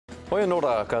Hoi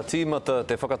anora, ka tīmata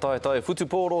te whakataetae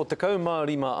whutupōro te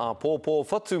kaumārima a pōpō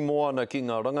whatu moana ki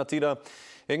ngā rangatira.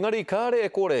 Engari, kāre e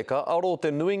kore ka aro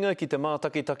te nuinga ki te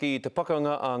mātakitaki i te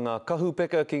pakanga a ngā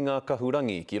kahupeka ki ngā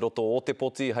kahurangi ki roto o te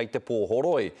poti hei te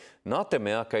pōhoroi. Nā te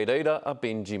mea kei reira a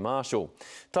Benji Marshall.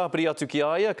 Tāpiri atu ki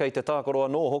aia kei te tākoroa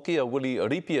nō hoki a Willie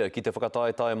Ripia ki te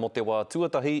whakataetae mo te wā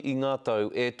tuatahi i ngā tau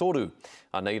e toru.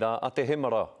 Aneira a Te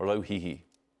Hemara Rauhihi.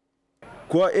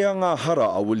 Kua ea ngā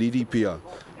hara a Willie Ripia.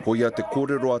 Ko ia te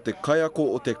kōrero a te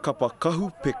kaiako o te kapa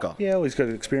kahupeka. Yeah, always got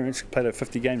experience. Played a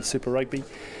 50-game Super Rugby.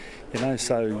 You know,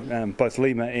 so both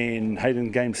Lima and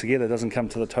Hayden games together doesn't come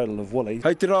to the total of Willie.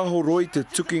 Hei te rāho roi te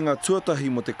tuki ngā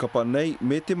tuatahi mo te kapa nei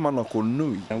me te manako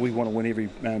nui. And we want to win every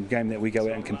game that we go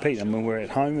out and compete. And when we're at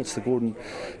home, it's the Gordon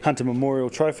Hunter Memorial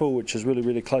Trophy, which is really,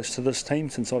 really close to this team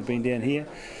since I've been down here.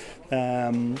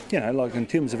 You know, like in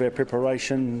terms of our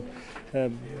preparation,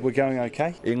 we're going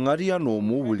okay. Engari anō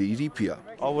mō Willie Ripia.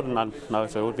 I wouldn't know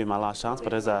if it would be my last chance,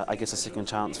 but it is, I guess, a second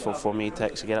chance for me to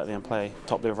actually get out there and play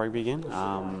top level rugby again.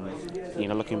 You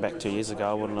know, looking back 2 years ago,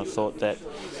 I wouldn't have thought that,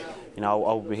 you know,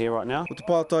 I would be here right now. O te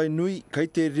pātai nui, kei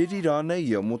te riri rānei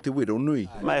ia mo te wero nui.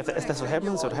 Mate, if that's what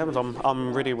happens,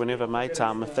 I'm ready whenever, mate.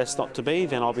 If that's not to be,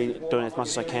 then I'll be doing as much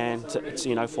as I can to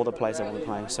you know, for the place that we're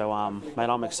playing. So, mate,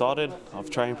 I'm excited. I've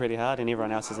trained pretty hard, and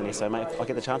everyone else is in there. So, mate, if I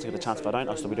get the chance, I get the chance. If I don't,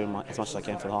 I'll still be doing as much as I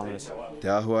can for the Highlanders. Te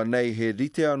ahua nei he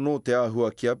rite anō te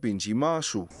ahua ki a Benji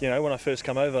Marshall. You know, when I first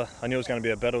come over, I knew it was going to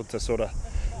be a battle to sort of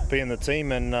be in the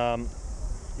team, and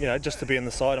you know, just to be in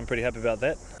the side, I'm pretty happy about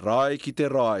that. Rai ki te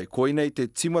rai, koinei te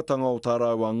timatanga o tā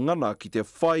rāua ngana ki te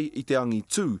whai i te angi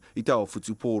tū i te ao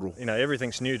whutupōro. You know,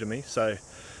 everything's new to me, so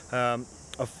I'm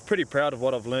pretty proud of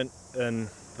what I've learnt in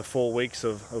the 4 weeks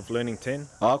of learning 10.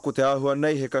 Ko te ahua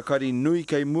nei he kakari nui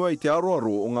kei mua i te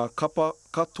aroaro o ngā kapa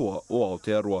katoa o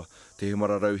Aotearoa. Te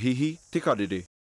Hemara Rauhihi, te Karere.